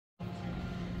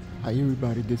Hi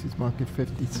everybody, this is Market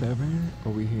 57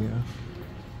 over here.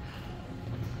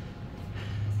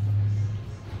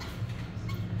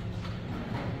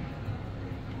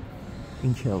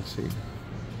 In Chelsea.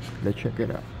 Let's check it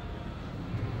out.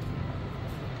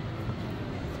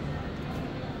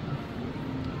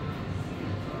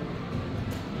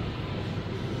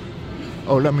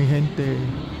 Hola mi gente,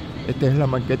 esta es la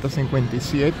Marqueta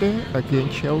 57 aquí en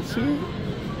Chelsea.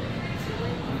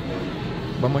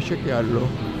 Vamos a chequearlo.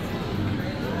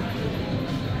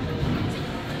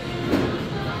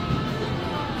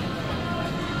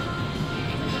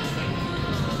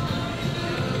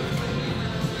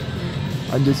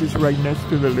 And this is right next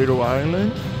to the little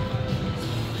island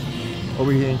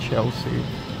over here in Chelsea.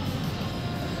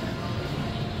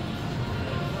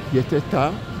 Y este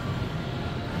está.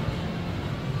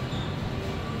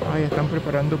 Ya están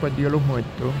preparando para el Día de los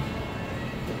Muertos.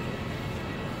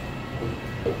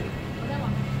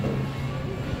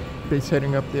 They're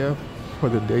setting up there for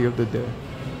the Day of the Dead.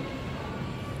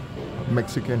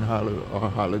 Mexican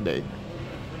holiday.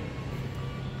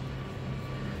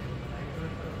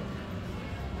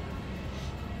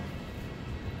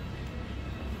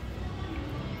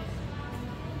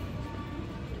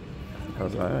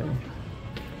 Alright.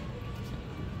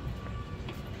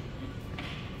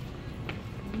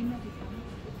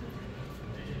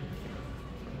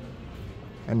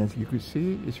 And as you can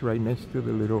see, it's right next to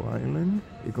the little island.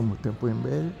 Y como ustedes pueden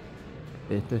ver,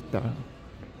 este está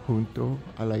junto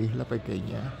a la isla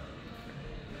pequeña,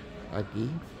 aquí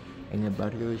en el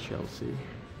barrio de Chelsea.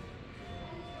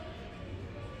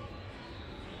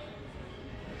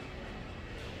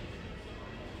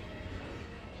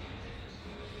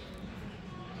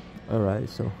 Alright,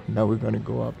 so now we're going to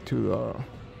go up to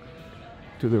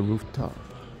the rooftop.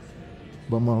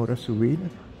 Vamos ahora a subir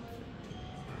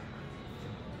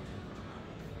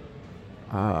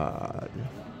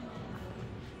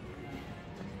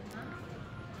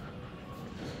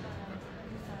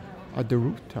at the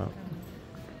rooftop.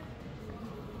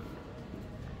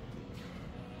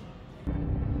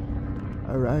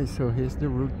 Alright, so here's the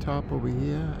rooftop over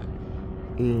here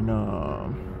in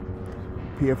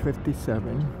Pier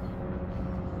 57.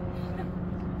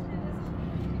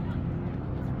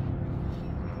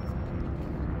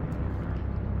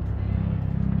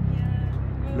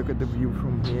 Look at the view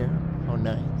from here, how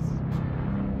nice.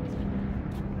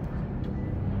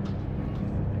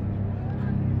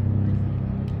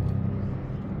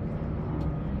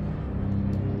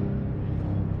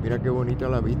 Mira qué bonita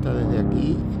la vista desde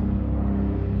aquí.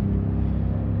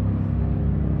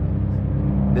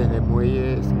 Desde el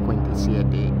muelle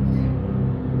 57.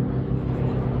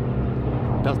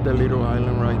 That's the little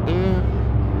island right there.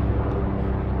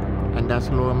 And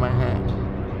that's Lower Manhattan.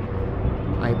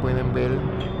 Ahí pueden ver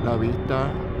la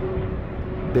vista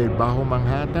del Bajo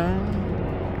Manhattan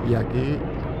y aquí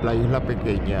la isla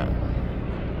pequeña.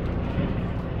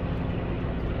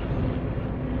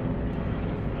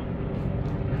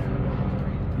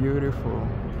 Beautiful.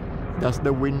 That's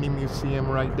the Whitney Museum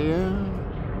right there.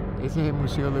 Ese es el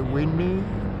Museo de Whitney,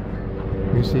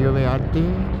 Museo de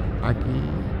Arte, aquí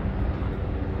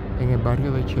en el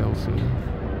barrio de Chelsea.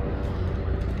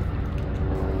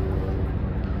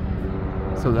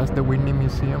 So that's the Whitney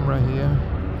Museum right here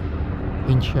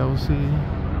in Chelsea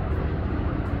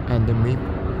and the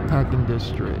Meatpacking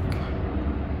District.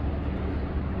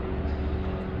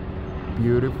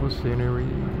 Beautiful scenery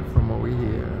from over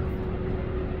here.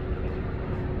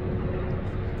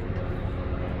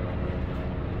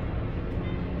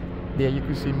 There you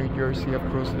can see New Jersey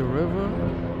across the river.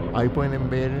 Ahí pueden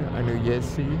ver a New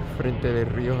Jersey frente del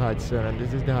río Hudson, and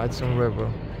this is the Hudson River.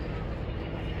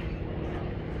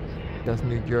 That's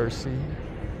New Jersey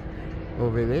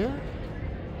over there.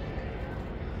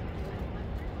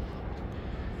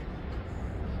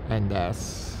 And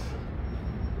that's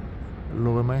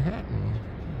Lower Manhattan.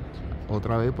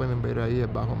 Otra vez pueden ver ahí el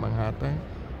Bajo Manhattan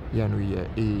y a New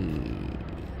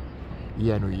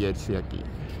Jersey aquí.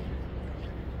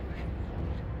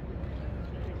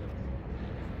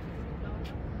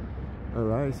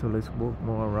 Alright, so let's walk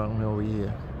more around over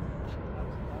here.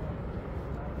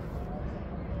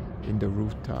 In the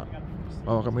rooftop.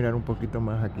 Vamos a caminar un poquito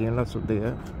más aquí en la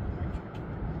azotea.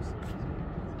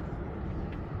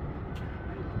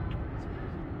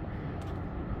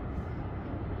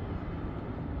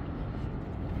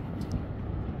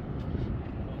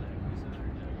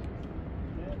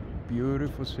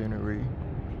 Beautiful scenery.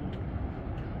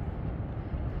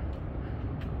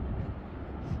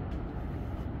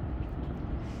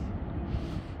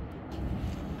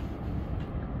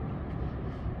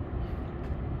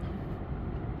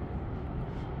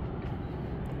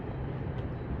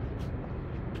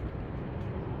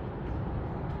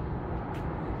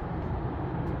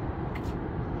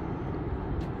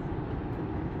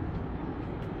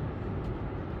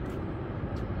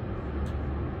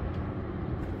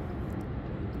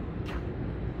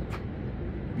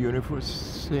 Beautiful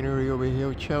scenery over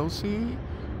here, Chelsea.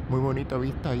 Muy bonita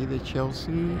vista ahí de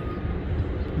Chelsea.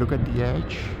 Look at the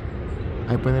edge.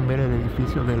 Ahí pueden ver el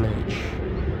edificio del Edge.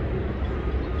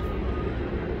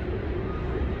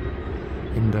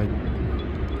 In the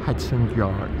Hudson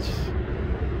Yards.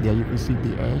 There you can see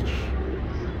the Edge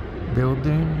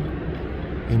building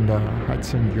in the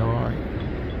Hudson Yard.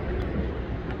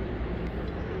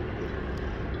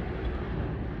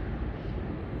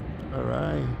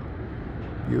 Alright,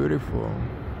 beautiful.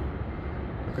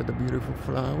 Look at the beautiful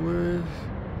flowers.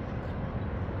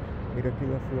 Mira aquí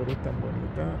las flores tan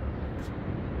bonitas.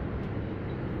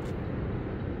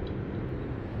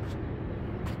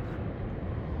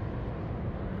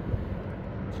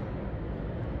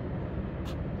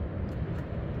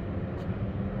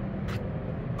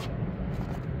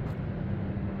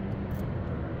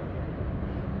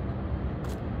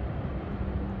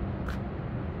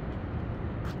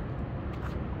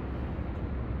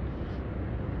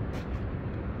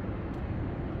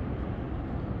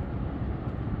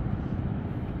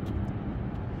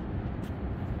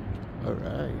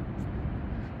 Alright.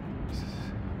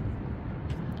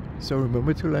 So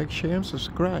remember to like, share, and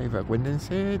subscribe.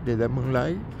 Acuérdense de darme un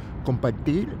like,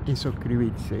 compartir y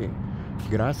suscribirse.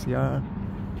 Gracias.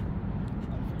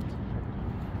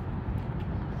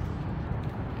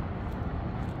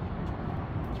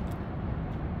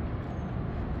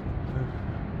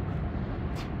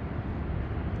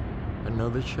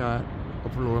 Another shot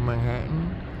of Lower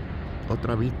Manhattan.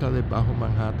 Otra vista de Bajo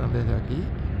Manhattan desde aquí.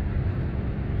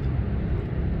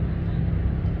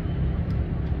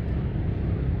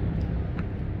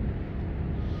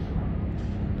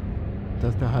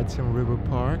 That's the Hudson River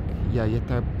Park. Y ahí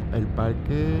está el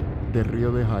parque del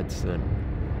río de Hudson.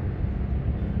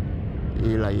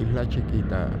 Y la isla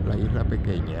chiquita, la isla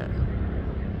pequeña.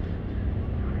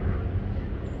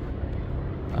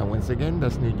 And once again,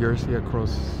 that's New Jersey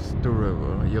across the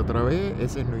river. Y otra vez,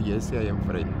 ese es New Jersey ahí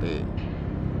enfrente.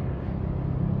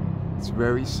 It's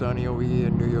very sunny over here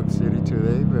in New York City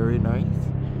today. Very nice.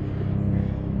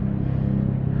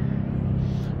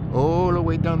 All the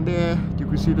way down there, you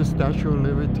can see the Statue of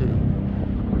Liberty.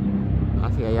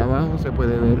 Hacia allá abajo se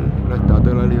puede ver la Estatua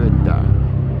de la Libertad.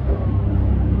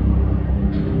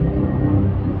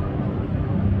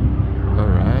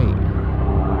 Alright.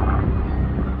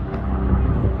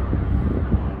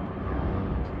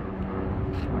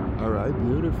 Alright,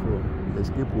 beautiful. Let's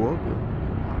keep walking.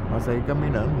 Vamos a ir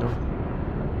caminando.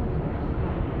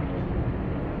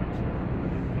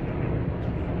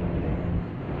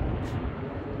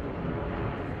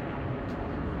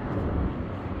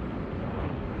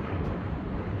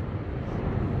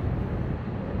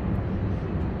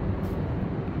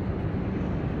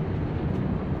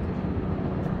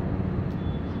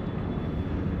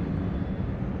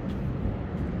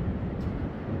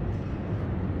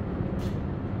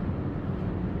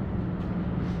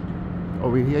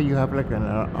 Over here you have like an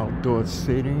outdoor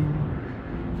sitting.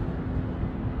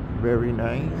 Very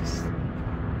nice.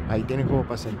 Ahí tienen como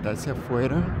para sentarse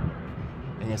afuera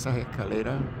en esas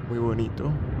escaleras. Muy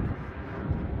bonito.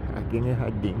 Aquí en el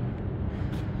jardín.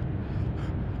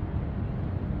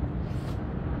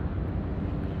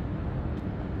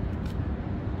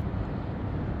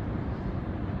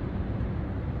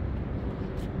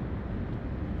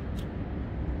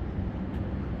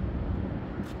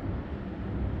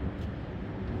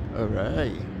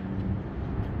 Alright,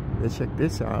 let's check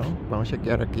this out. Vamos a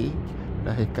chequear aquí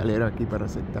las escaleras aquí para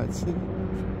sentarse.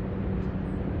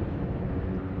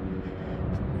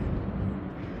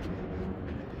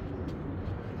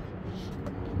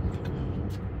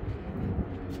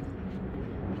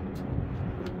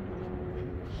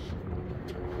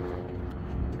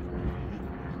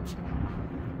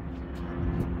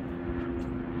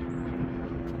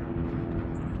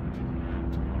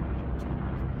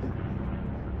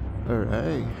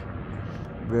 Alright,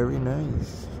 very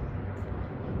nice.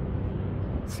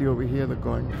 See over here the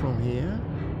garden from here.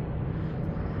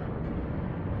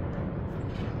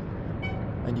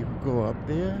 And you can go up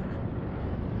there.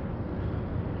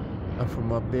 And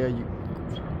from up there you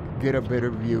get a better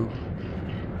view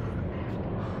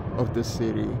of the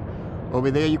city.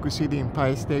 Over there you can see the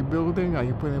Empire State Building.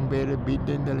 Ahí pueden ver el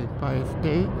building del Empire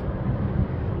State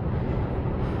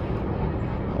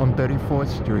on 34th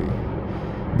Street.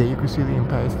 There you can see the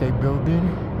Empire State Building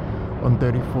on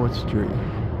 34th Street.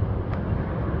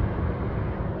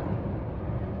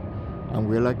 And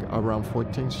we're like around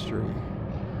 14th Street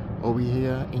over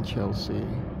here in Chelsea.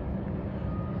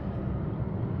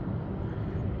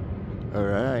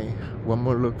 Alright, one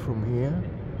more look from here.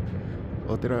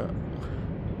 Otra.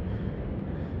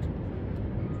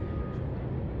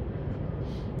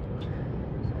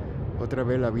 Otra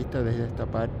vez la vista desde esta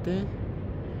parte.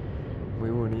 Muy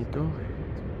bonito.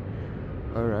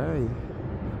 Alright.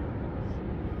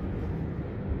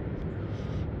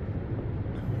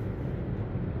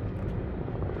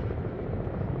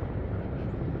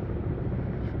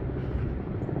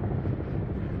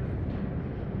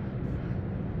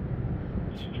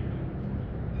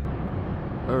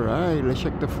 Alright, let's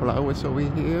check the flowers over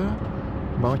here.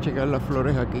 Vamos a checar las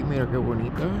flores aquí, mira qué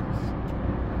bonitas.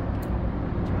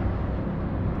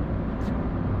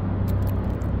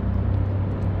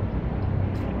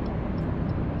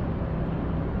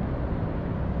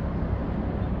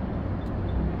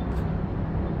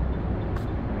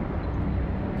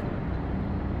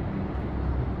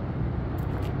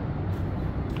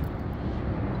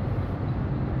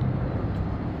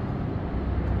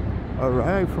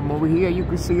 Alright, from over here you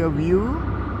can see a view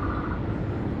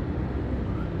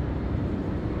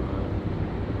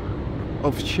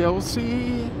of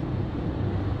Chelsea.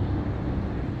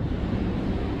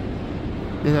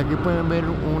 Desde aquí pueden ver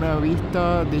una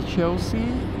vista de Chelsea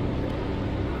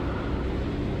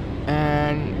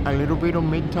and a little bit of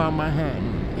Midtown Manhattan,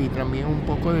 y también un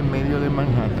poco del medio de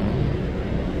Manhattan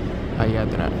allá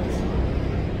atrás.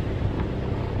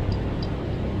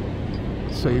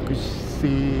 So you could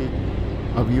see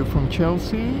a view from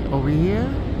Chelsea over here,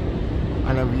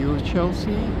 and a view of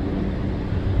Chelsea,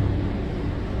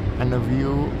 and a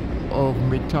view of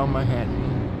Midtown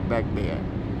Manhattan back there.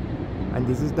 And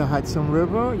this is the Hudson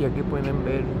River, y aquí pueden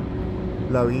ver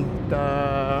la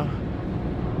vista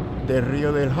del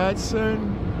río del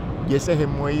Hudson, y ese es el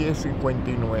muelle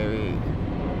 59.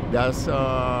 That's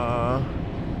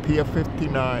Pier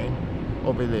 59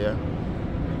 over there.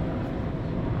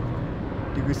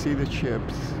 You can see the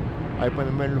ships. Ahí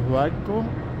pueden ver los barcos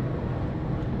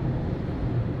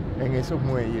en esos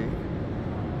muelles.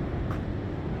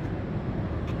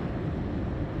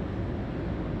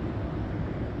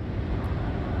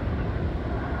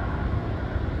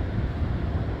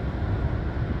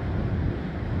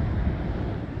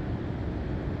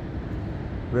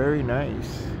 Very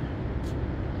nice.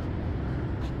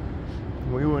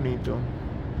 Muy bonito.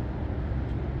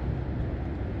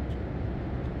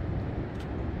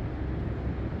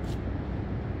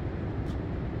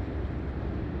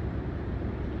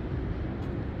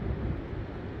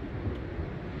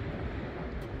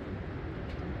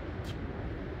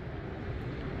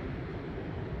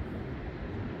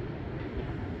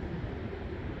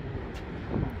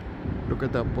 Look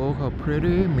at that boat, how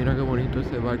pretty. Mira qué bonito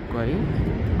ese barco ahí.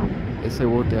 Ese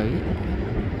bote ahí.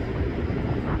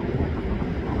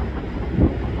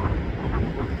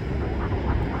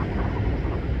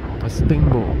 A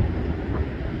steamboat.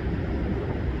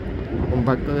 Un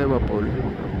barco de vapor.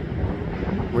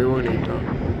 Muy bonito.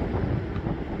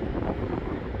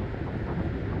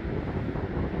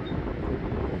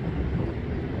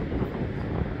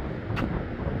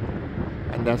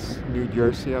 And that's New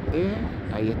Jersey up there.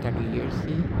 Ahí está New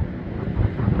Jersey.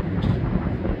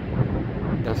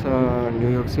 That's a New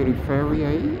York City ferry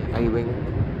ahí. Ahí ven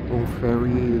un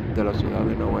ferry de la Ciudad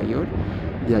de Nueva York.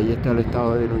 Y ahí está el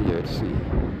estado de New Jersey.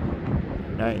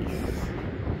 Nice.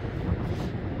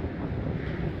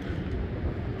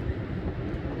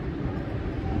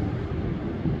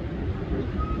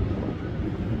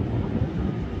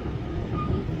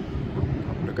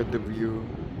 Look at the view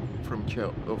from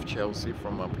Chelsea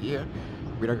from up here.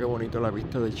 Mira qué bonito la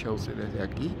vista de Chelsea desde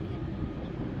aquí.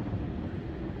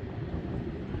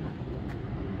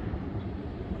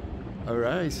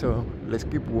 Alright, so let's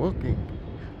keep walking.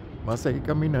 Vamos a seguir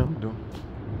caminando.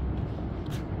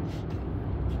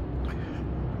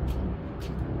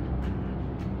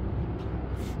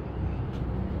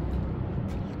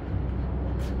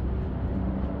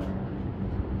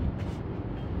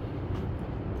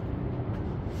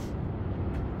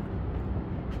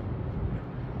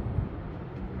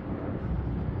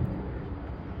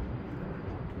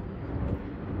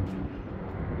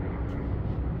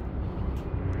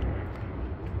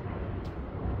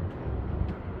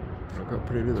 Look how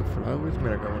pretty the flowers.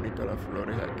 Mira qué bonito las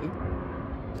flores aquí.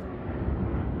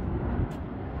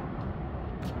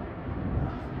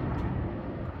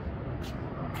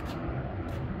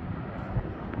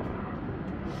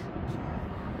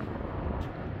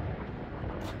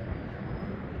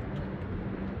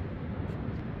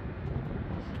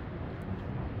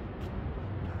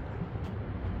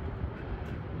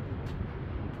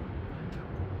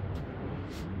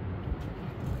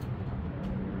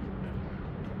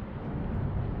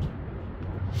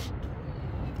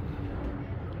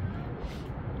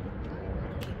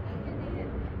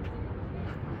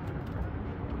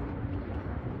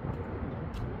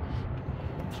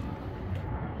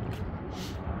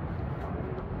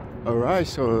 All right,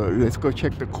 so let's go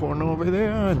check the corner over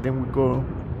there, and then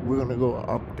we're gonna go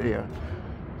up there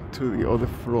to the other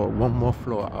floor, one more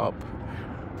floor up.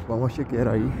 Vamos a chequear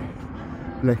ahí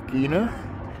la esquina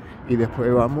y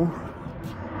después vamos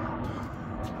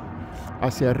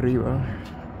hacia arriba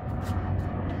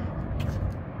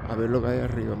a ver lo que hay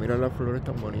arriba. Mira las flores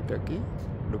tan bonitas aquí.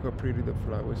 Look how pretty the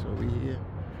flowers over here.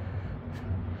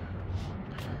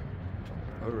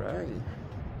 All right.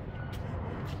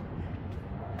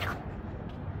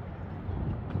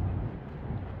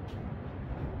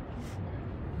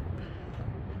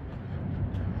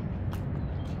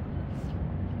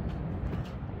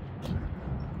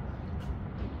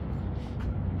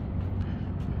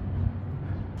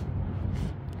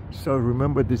 So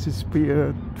remember, this is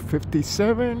Pier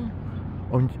 57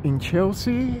 in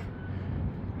Chelsea,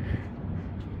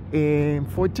 in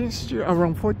 14th Street,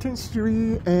 around 14th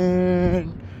Street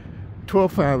and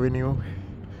 12th Avenue.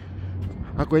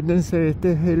 Acuérdense,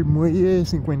 este es el muelle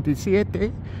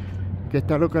 57 que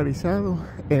está localizado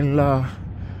en la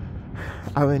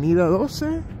avenida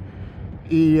 12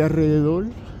 y alrededor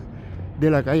de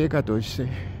la calle 14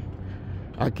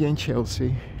 aquí en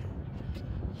Chelsea.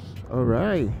 All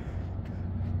right.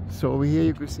 So over here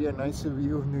you can see a nicer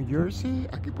view of New Jersey.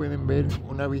 Aquí pueden ver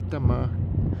una vista más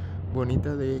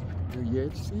bonita de New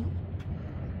Jersey.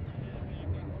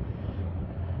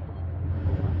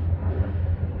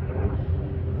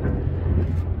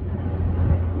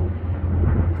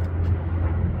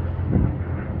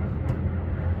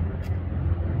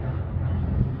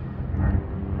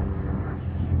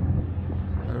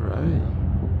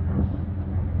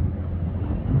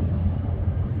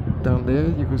 Down there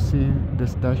you can see the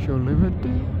Statue of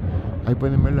Liberty. Ahí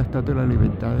pueden ver la Estatua de la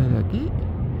Libertad desde aquí.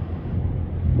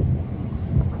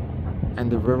 And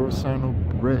the Verrazano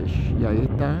Bridge. Y ahí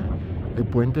está el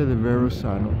puente de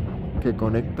Verrazano que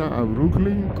conecta a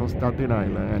Brooklyn con Staten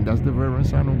Island. And that's the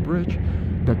Verrazano Bridge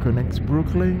that connects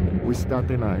Brooklyn with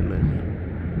Staten Island.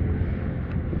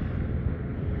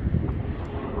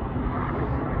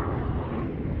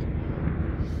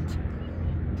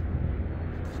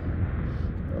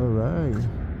 All right.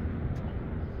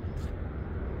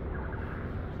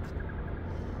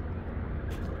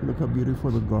 Look how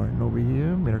beautiful the garden over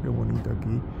here. Mira qué bonito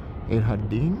aquí el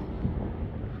jardín.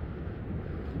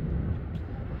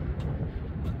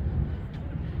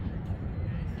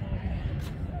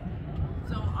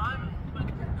 So I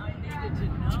needed to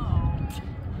know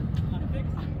how to fix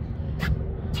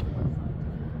it.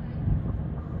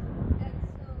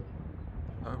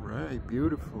 All right,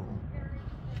 beautiful.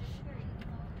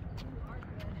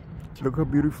 Look how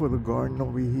beautiful the garden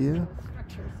over here.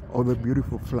 All the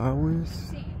beautiful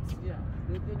flowers. Yeah,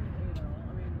 they didn't,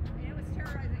 It was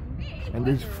terrorizing me. And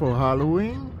this is for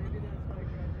Halloween.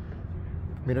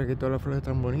 Mira que todas las flores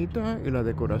están bonitas y las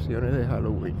decoraciones de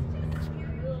Halloween.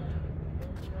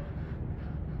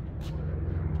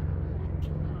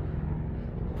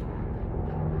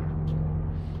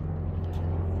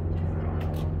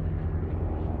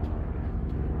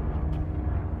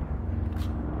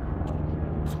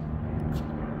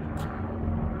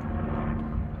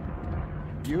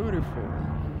 Beautiful.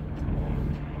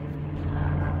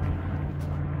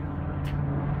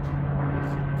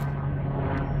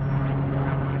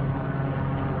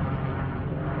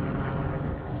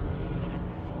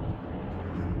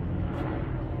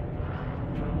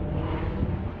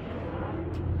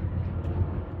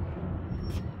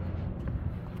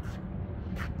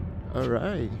 All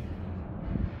right.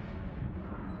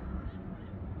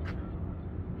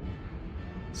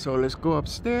 So let's go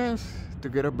upstairs to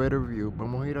get a better view.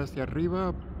 Vamos a ir hacia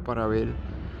arriba para ver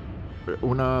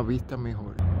una vista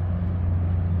mejor.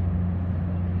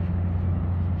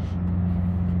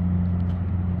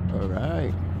 All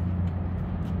right.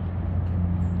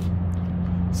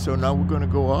 So now we're gonna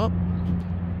go up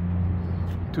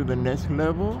to the next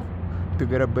level to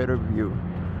get a better view.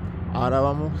 Ahora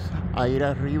vamos a ir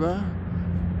arriba,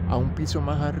 a un piso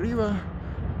más arriba,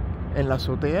 en la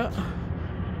azotea,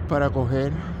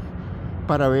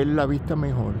 para ver la vista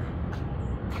mejor.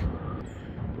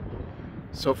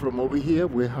 So from over here,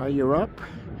 we're higher up,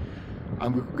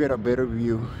 and we could get a better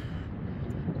view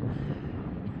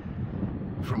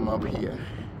from up here.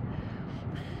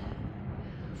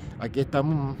 Aquí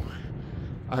estamos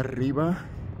arriba,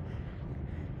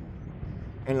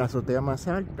 en la azotea más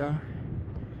alta,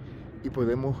 y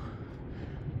podemos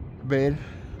ver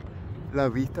la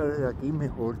vista desde aquí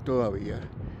mejor todavía.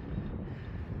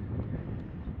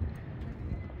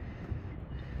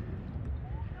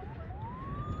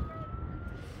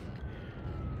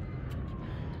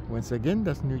 Once again,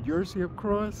 that's New Jersey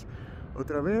across.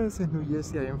 Otra vez es New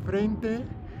Jersey ahí enfrente.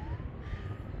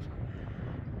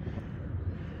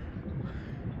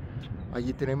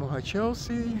 Allí tenemos a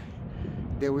Chelsea.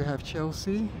 There we have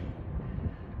Chelsea.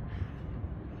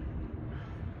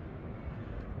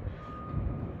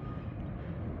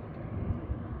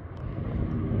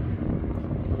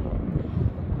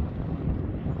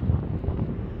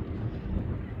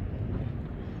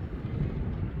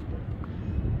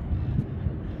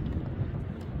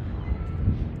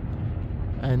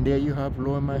 And there you have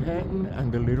Lower Manhattan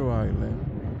and the Little Island.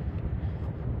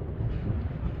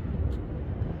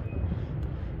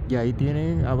 Y ahí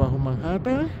tienen abajo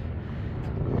Manhattan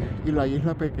y la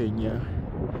isla pequeña.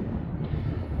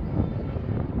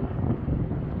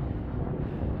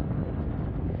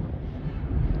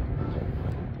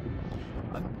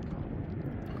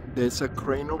 There's a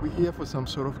crane over here for some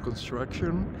sort of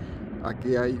construction.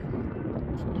 Aquí hay...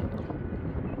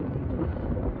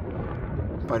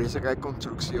 Parece que hay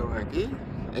construcción aquí,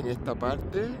 en esta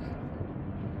parte.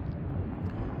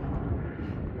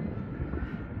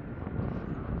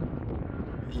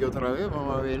 Y otra vez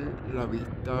vamos a ver la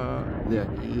vista de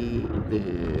aquí,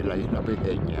 de la isla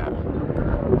pequeña.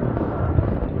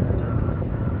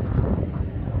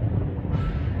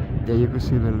 There you can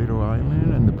see the little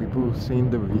island and the people seeing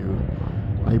the view.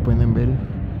 Ahí pueden ver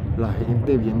la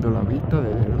gente viendo la vista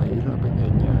desde la isla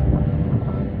pequeña.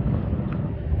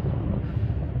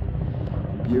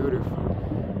 Beautiful,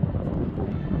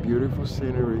 beautiful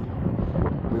scenery.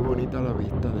 Muy bonita la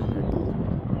vista desde aquí.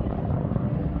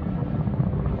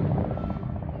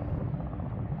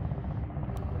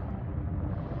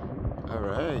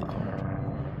 Alright.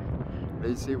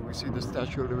 Let's see if we see the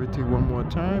Statue of Liberty one more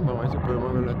time. Vamos a ver si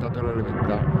podemos ver la Estatua de la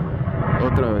Libertad.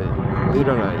 Otra vez.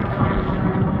 Mírala ahí.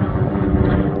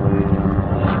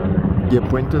 Y el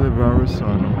puente de barrio.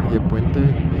 Y el puente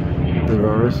de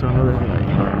barrio desde ahí.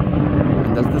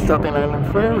 And that's the Staten Island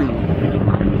Ferry.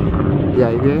 Y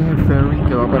ahí es el ferry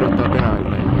que va para Staten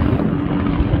Island.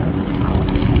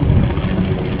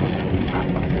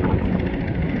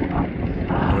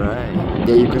 Alright.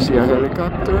 There you can see a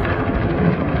helicopter.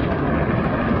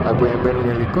 Ahí pueden ver un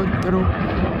helicóptero.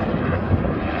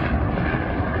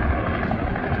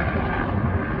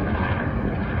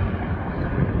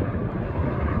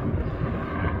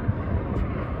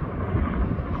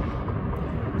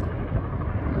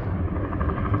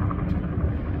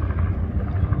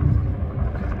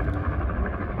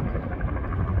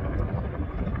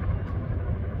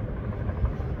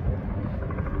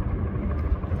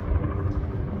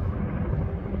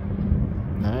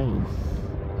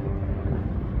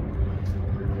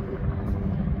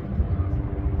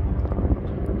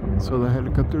 So the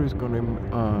helicopter is going to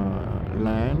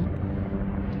land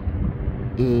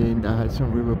in the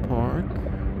Hudson River Park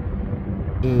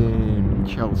in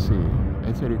Chelsea.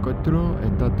 Ese helicóptero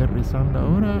está aterrizando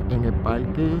ahora en el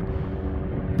parque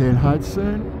del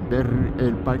Hudson,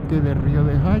 el parque del río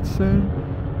de Hudson,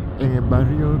 en el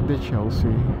barrio de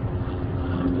Chelsea.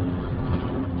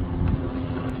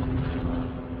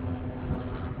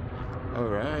 All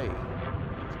right.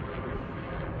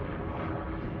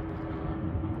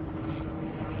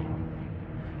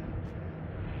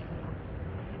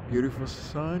 Beautiful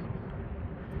sun.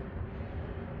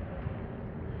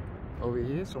 Over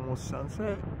here it's almost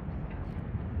sunset.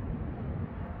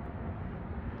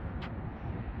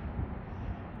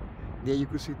 There you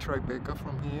can see Tribeca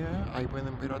from here. Ahí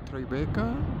pueden ver a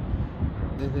Tribeca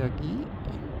desde aquí.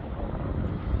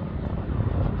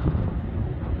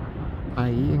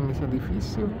 Ahí en ese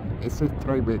edificio, ese es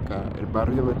Tribeca, el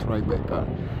barrio de Tribeca.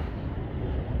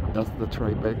 That's the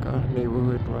Tribeca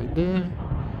neighborhood right there.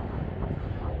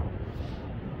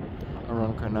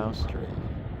 Around Canal Street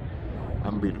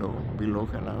and below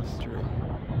Canal Street.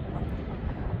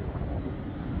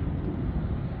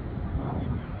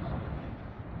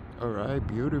 Alright,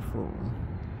 beautiful.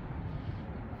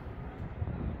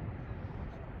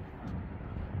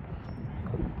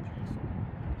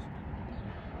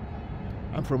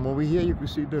 And from over here you can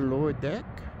see the lower deck.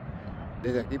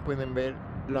 Desde aquí pueden ver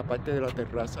la parte de la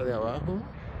terraza de abajo.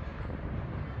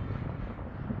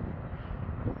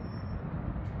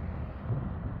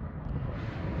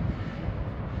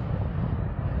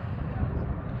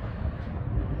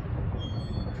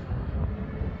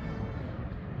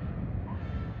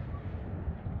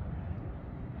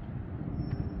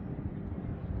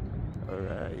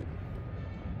 Alright.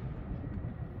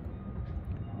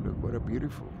 Look what a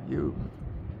beautiful view.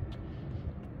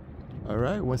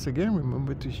 Alright, once again,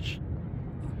 remember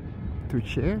to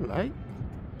share, like,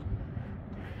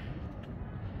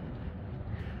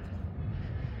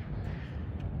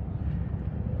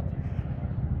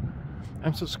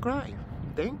 and subscribe.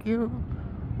 Thank you.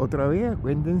 Otra vez,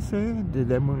 acuérdense de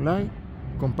darme un like,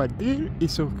 compartir y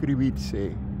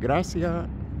suscribirse. Gracias.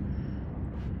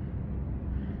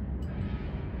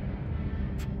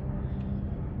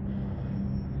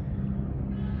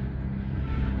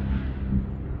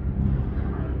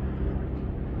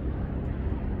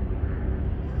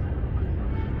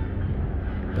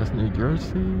 That's New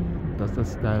Jersey. That's the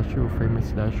statue, famous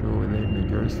statue over there in New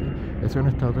Jersey. Es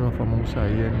una estatua famosa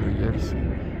ahí en New Jersey.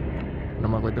 No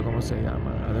me acuerdo cómo se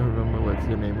llama. I don't remember what's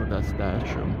the name of that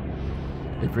statue.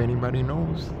 If anybody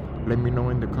knows, let me know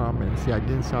in the comments. Si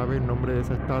alguien sabe el nombre de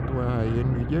esa estatua ahí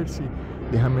en New Jersey,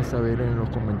 déjame saber en los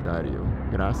comentarios.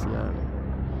 Gracias.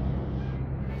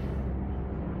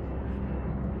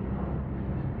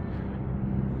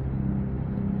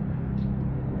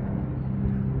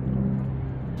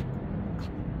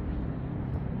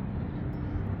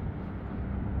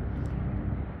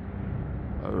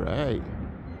 All right.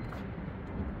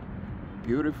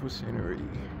 Beautiful scenery.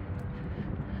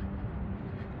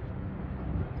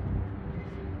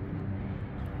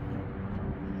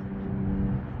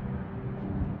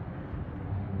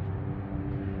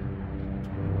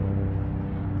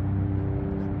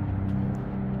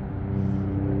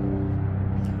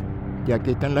 Y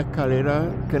aquí están las escaleras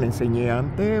que le enseñé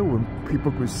antes, where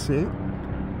people could sit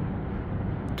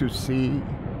to see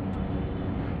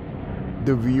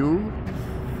the view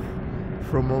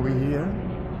from over here.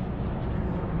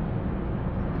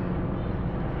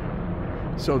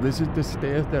 So this is the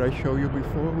stairs that I showed you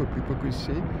before, where people could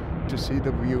sit to see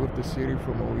the view of the city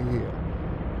from over here.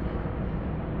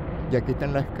 Y aquí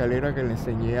están las escaleras que le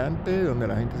enseñé antes, donde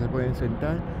la gente se puede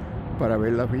sentar para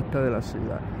ver la vista de la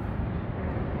ciudad.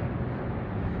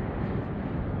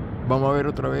 Vamos a ver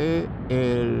otra vez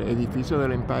el edificio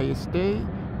del Empire State.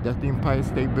 That's the Empire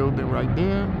State Building right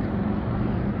there.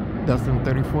 That's on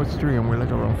 34th Street and we're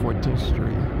like around 14th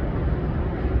Street.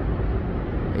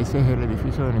 Ese es el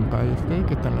edificio del Empire State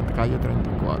que está en la calle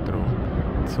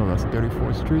 34. So that's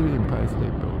 34th Street, the Empire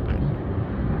State Building.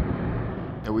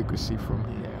 That we could see from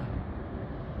here.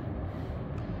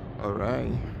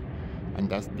 Alright. And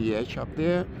that's the edge up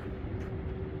there.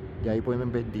 Y ahí pueden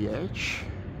ver the edge.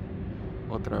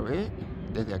 Otra vez,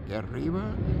 desde aquí arriba.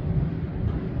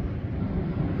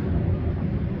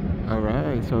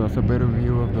 Alright, so that's a better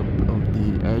view of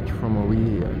the edge from over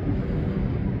here.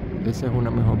 Esa es una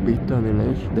mejor vista del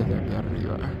edge desde aquí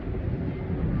arriba.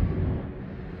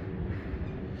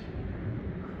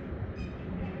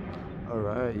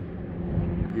 Alright,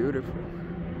 beautiful.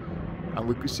 And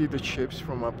we could see the ships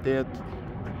from up there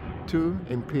too,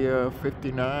 in Pier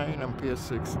 59 and Pier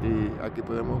 60. Aquí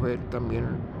podemos ver también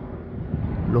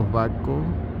los barcos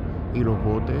y los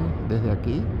botes desde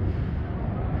aquí,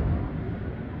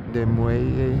 del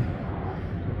muelle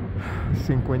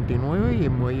 59 y el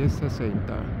muelle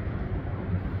 60.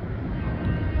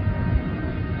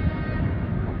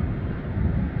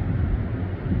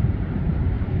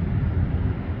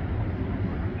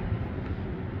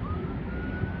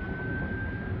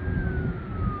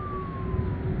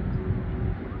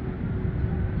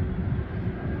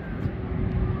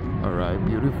 All right,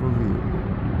 beautiful view.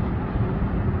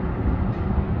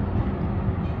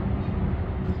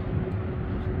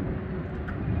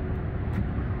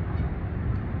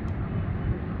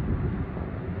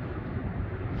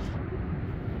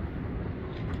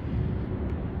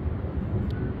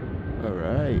 All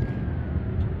right.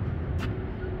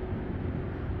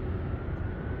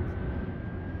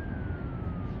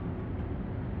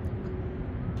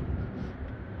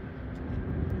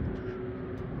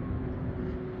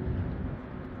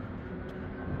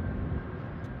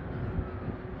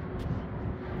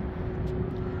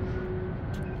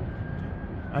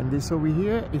 And this over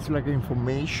here is like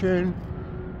information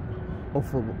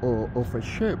of a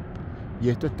ship. Y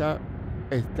esto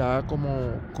está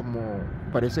como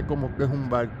parece como que es un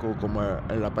barco, como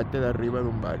en la parte de arriba de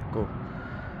un barco.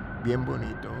 Bien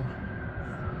bonito.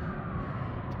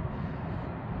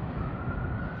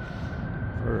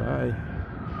 Alright.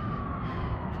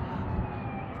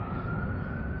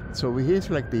 So over here is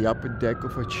like the upper deck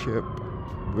of a ship.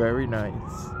 Very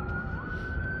nice.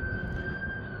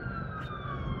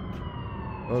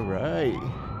 Alright.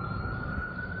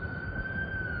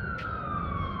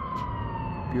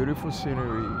 Beautiful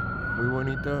scenery. Muy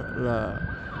bonita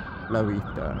la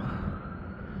vista.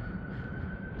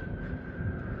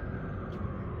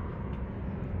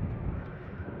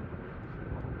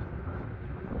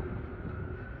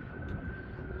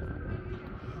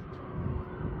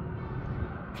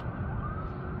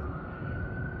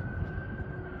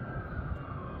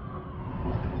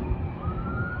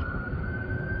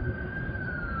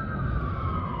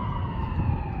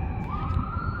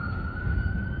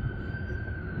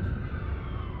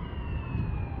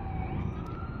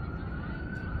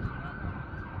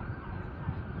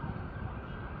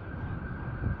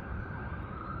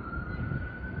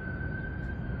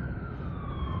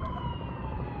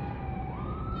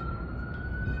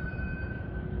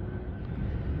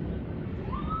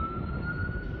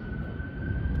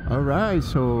 Alright,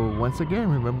 so once again,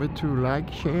 remember to like,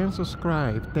 share, and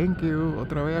subscribe. Thank you.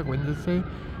 Otra vez, acuérdense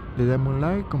de darme un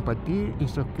like, compartir y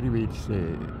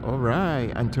suscribirse.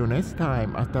 Alright, until next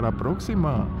time. Hasta la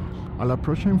próxima. A la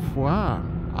próxima fois.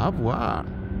 Au revoir.